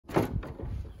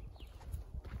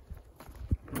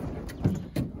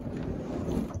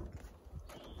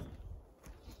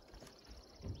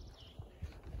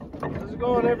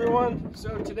going, everyone?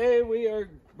 So today we are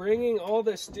bringing all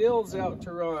the stills out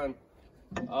to run.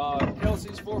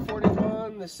 Kelsey's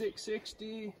 441, the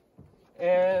 660,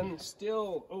 and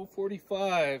stihl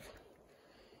 045.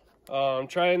 I'm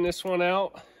trying this one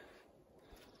out.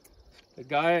 The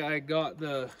guy I got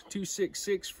the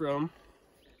 266 from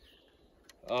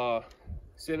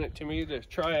sent it to me to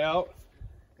try out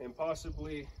and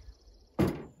possibly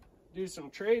do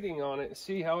some trading on it,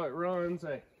 see how it runs.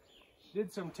 I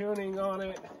did some tuning on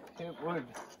it. It would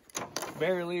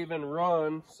barely even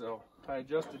run, so I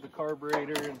adjusted the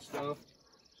carburetor and stuff.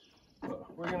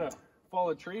 But we're gonna fall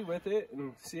a tree with it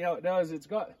and see how it does. It's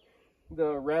got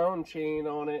the round chain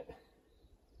on it.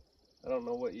 I don't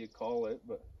know what you call it,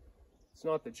 but it's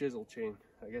not the chisel chain.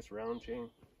 I guess round chain,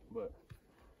 but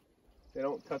they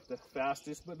don't cut the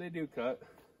fastest, but they do cut.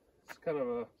 It's kind of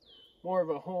a more of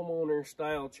a homeowner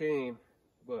style chain.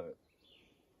 But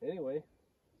anyway,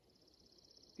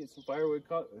 get some firewood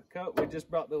cut. We just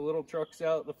brought the little trucks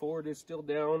out. The Ford is still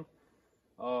down.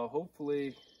 Hopefully,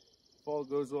 if all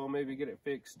goes well, maybe get it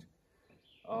fixed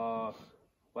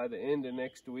by the end of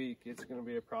next week. It's going to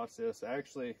be a process.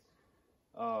 Actually,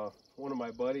 one of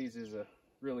my buddies is a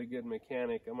really good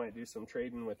mechanic. I might do some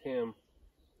trading with him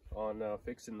on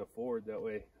fixing the Ford. That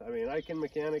way, I mean, I can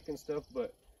mechanic and stuff,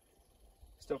 but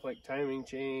stuff like timing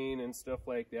chain and stuff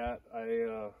like that,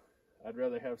 I'd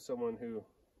rather have someone who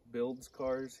builds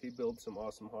cars. He builds some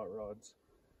awesome hot rods,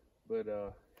 but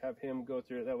have him go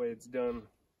through it. That way it's done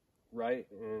right,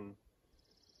 and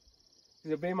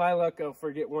if it be my luck, I'll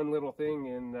forget one little thing,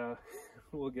 and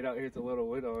we'll get out here with a little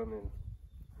wood on, and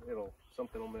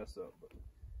something will mess up. But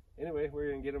anyway,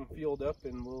 we're gonna get them fueled up,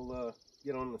 and we'll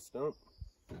get on the stump.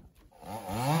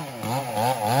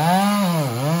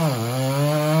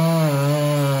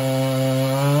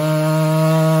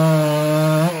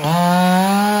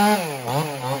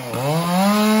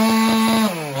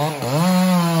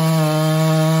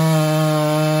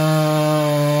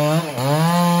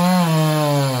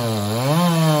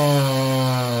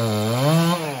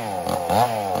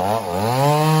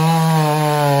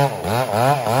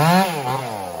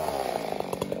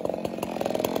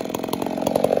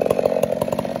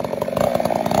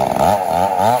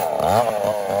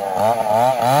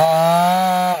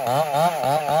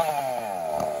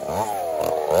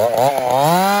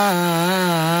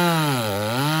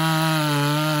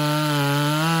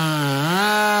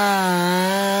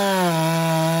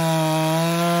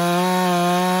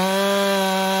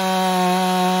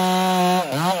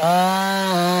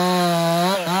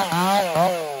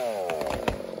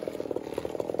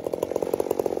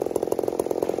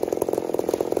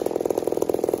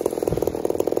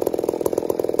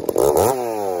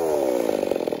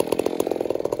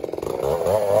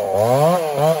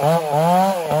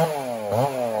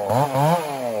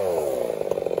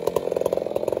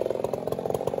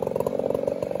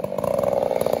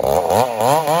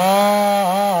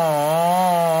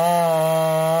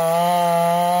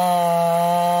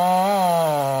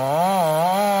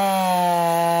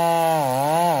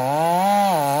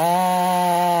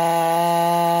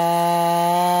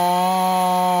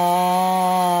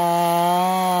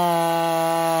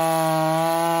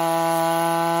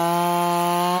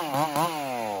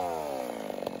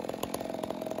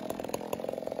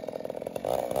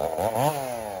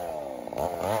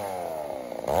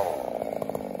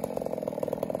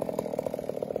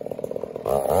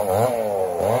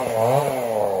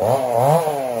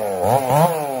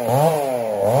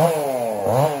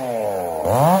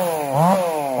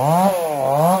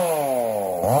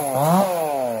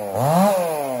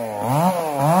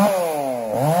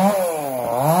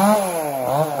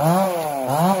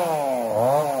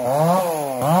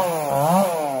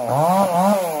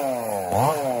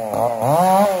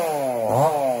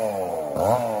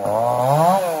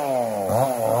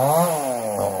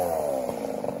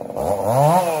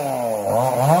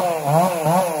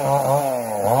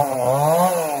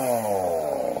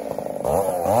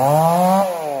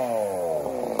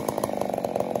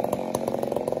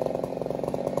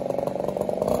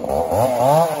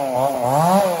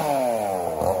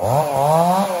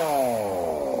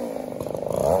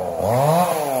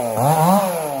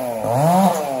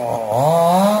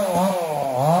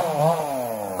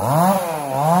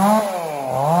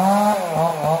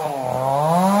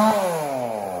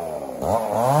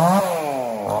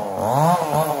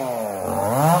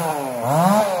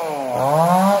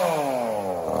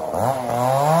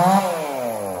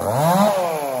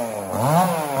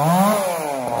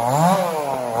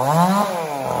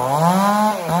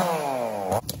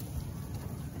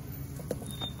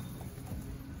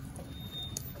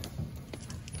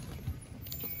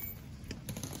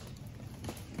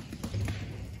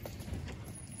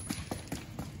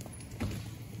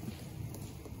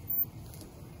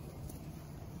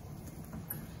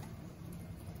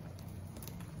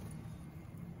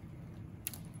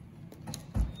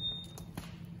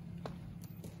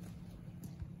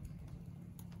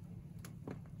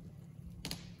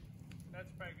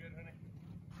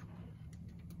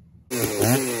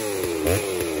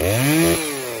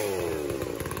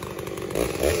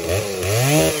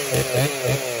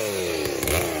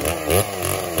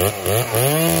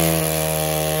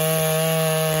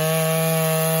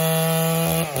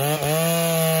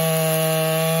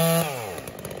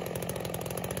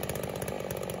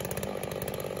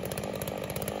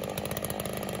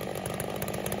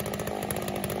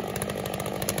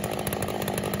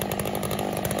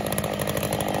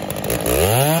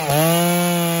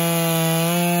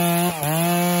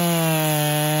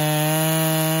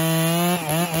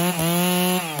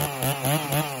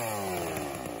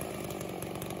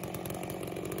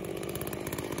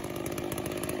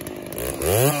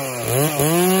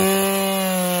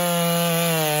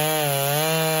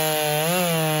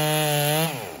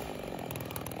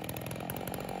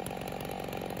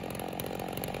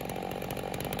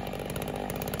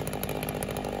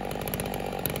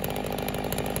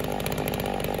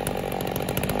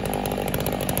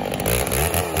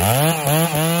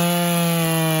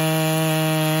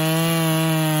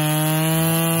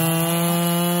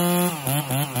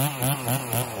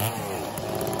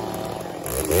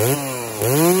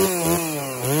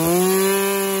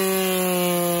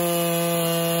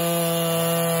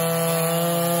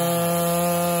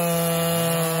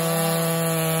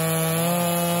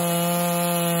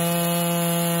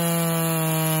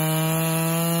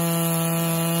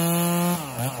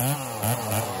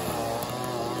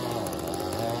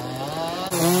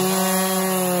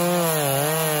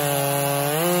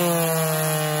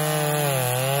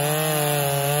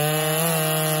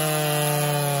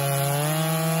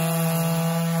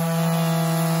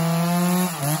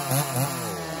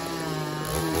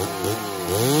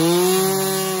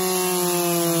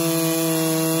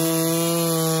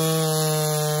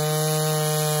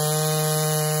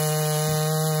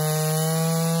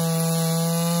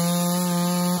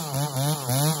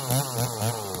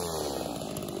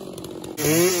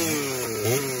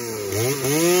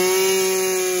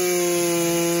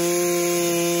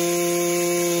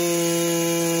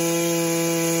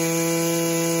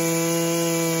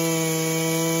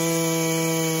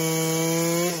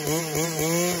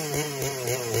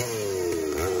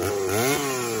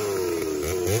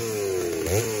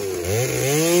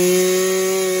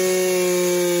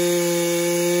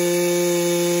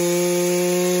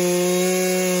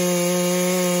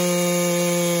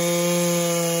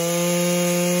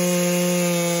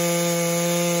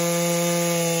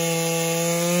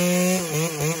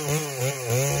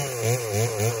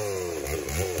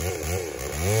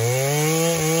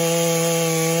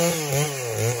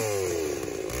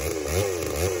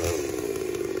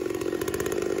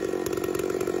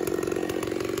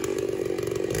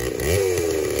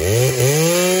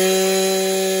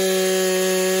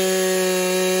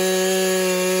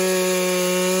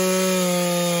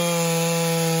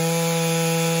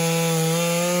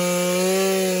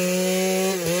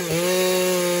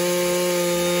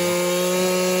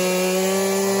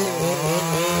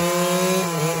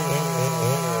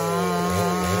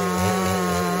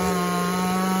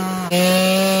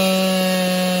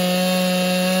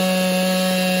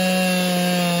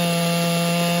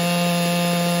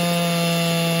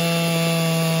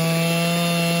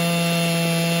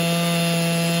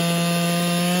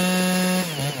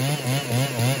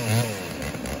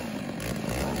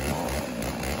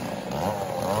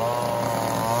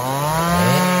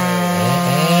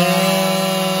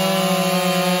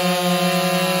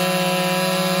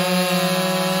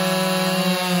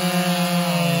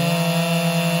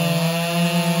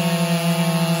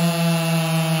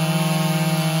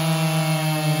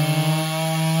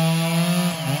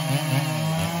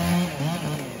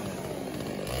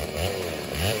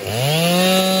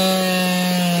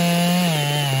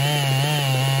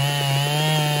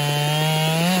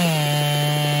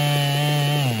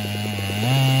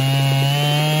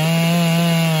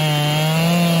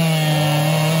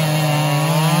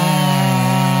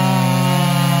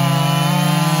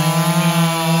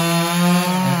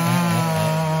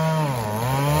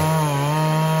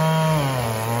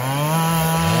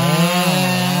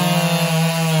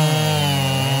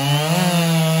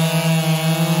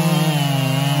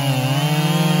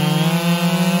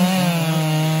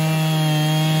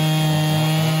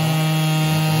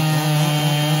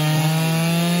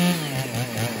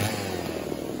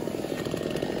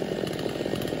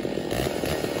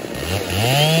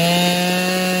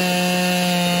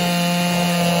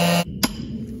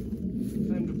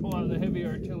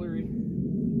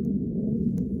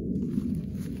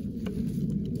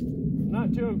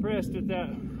 Not too impressed with that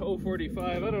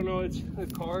 045. I don't know, it's a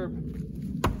carb.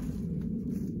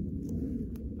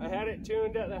 I had it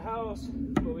tuned at the house,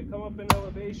 but we come up in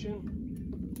elevation.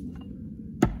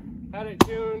 Had it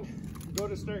tuned, go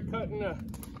to start cutting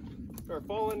or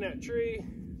falling that tree,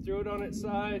 threw it on its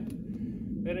side,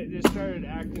 and it just started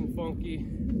acting funky.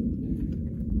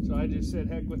 So I just said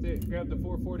heck with it, grabbed the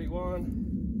 441.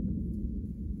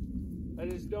 I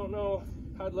just don't know.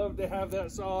 I'd love to have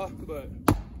that saw, but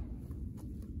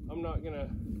I'm not gonna,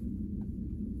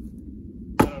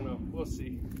 I don't know, we'll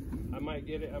see. I might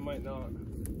get it, I might not.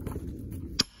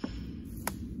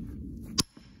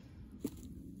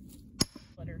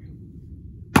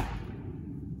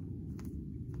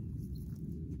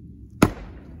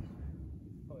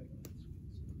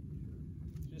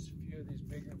 Just a few of these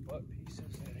bigger butt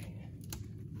pieces that ain't.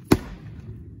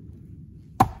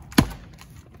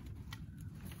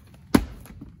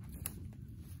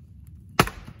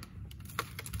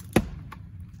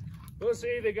 we'll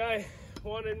see. The guy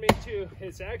wanted me to,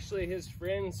 it's actually his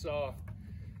friend's saw.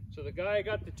 So the guy I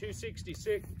got the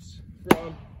 266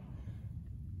 from,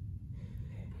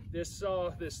 this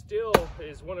saw, this stihl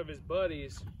is one of his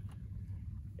buddies,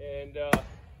 and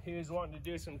he was wanting to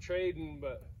do some trading,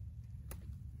 but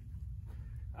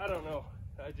I don't know.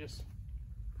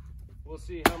 We'll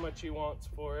see how much he wants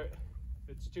for it. If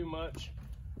it's too much,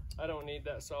 I don't need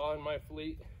that saw in my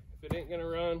fleet. If it ain't gonna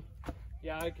run,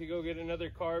 yeah, I could go get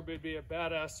another carb. It'd be a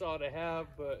badass saw to have,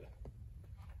 but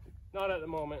not at the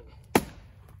moment.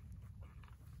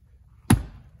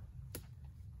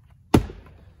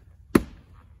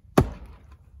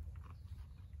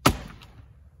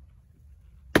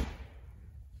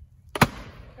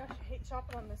 Gosh, I hate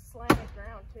chopping on this slimy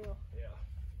ground too. Yeah.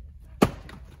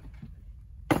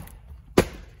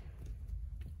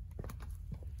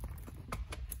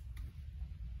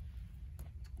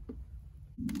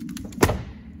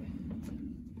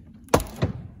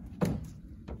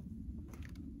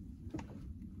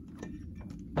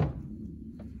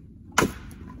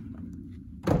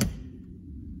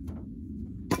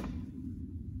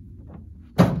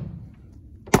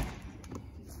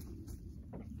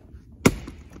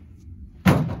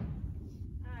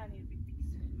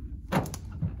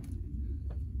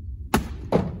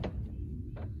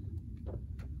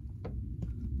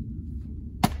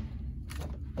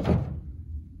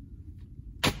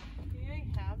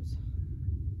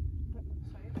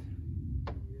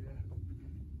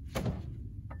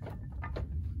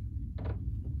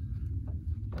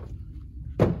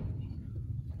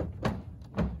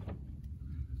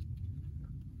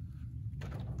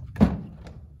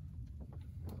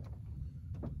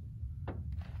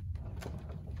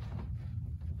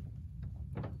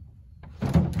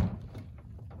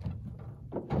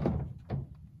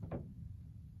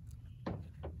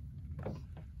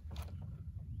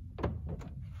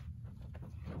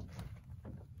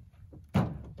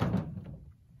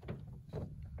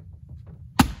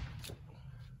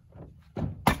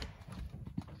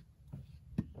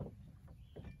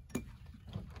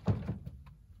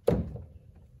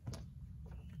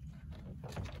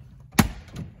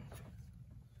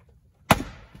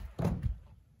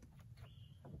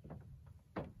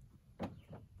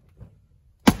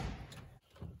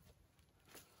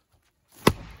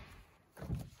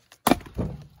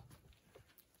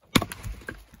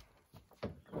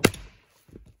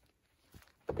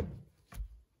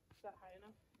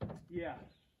 Yeah.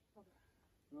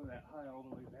 Go that high all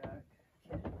the way back.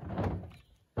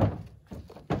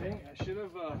 Dang, I should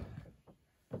have, I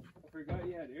forgot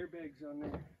you had airbags on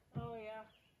there. Oh, yeah.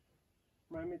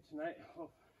 Remind me tonight,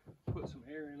 I'll put some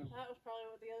air in them. That was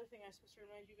probably what the other thing I was supposed to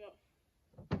remind you about.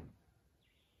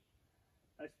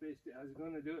 I spaced it. I was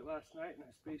going to do it last night and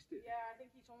I spaced it. Yeah, I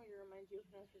think he told me to remind you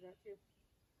and I forgot to. It's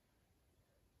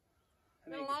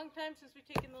been a long time since we've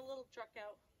taken the little truck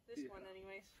out. This one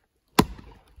anyways.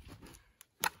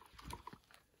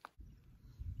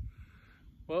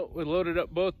 Well, we loaded up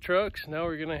both trucks. Now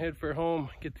we're gonna head for home,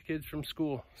 get the kids from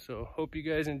school. So hope you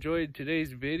guys enjoyed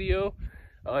today's video.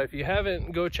 If you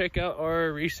haven't, go check out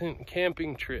our recent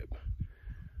camping trip.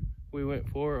 We went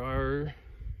for our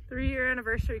 3-year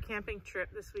anniversary camping trip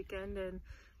this weekend, and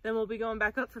then we'll be going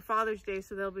back up for Father's Day,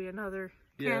 so there'll be another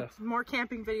more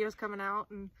camping videos coming out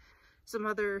and some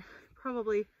other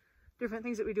probably different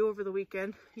things that we do over the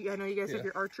weekend. I know you guys have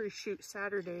your archery shoot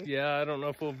Saturday. Yeah, I don't know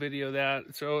if we'll video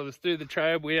that. So through the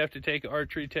tribe, we have to take an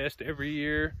archery test every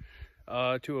year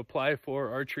to apply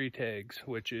for archery tags,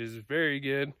 which is very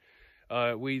good.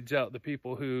 It weeds out the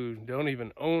people who don't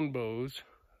even own bows,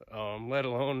 let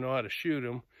alone know how to shoot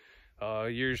them.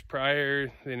 Years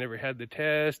prior, they never had the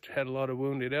test, had a lot of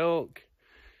wounded elk,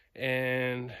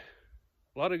 and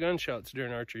a lot of gunshots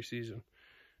during archery season.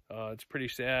 It's pretty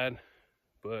sad,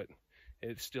 but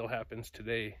it still happens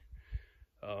today.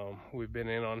 We've been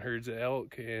in on herds of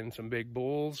elk and some big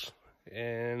bulls,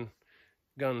 and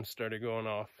guns started going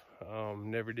off.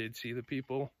 Never did see the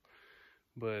people,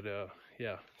 but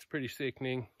yeah, it's pretty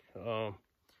sickening. A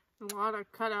lot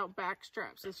of cutout back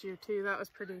straps this year too. That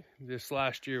was pretty. This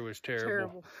last year was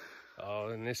terrible.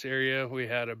 In this area, we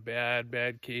had a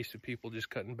bad case of people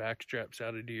just cutting back straps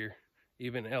out of deer,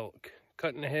 even elk.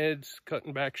 Cutting the heads,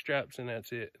 cutting back straps, and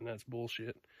that's it. And that's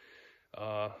bullshit.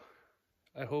 I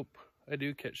hope I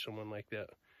do catch someone like that.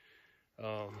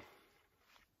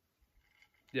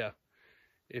 Yeah,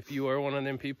 if you are one of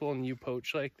them people and you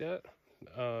poach like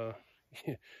that,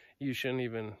 you shouldn't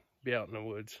even be out in the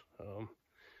woods.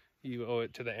 You owe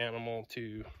it to the animal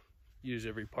to use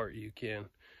every part you can.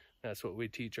 That's what we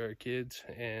teach our kids,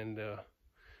 and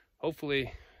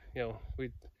hopefully, you know, we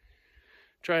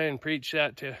try and preach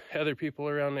that to other people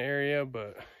around the area,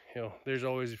 but you know, there's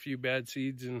always a few bad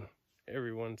seeds in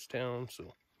everyone's town,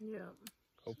 so yeah,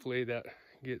 hopefully that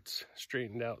gets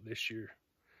straightened out this year.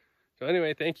 So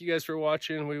anyway, thank you guys for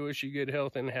watching. We wish you good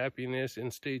health and happiness,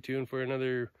 and stay tuned for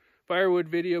another firewood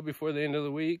video before the end of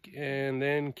the week, and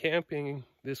then camping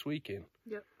this weekend.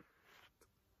 Yep.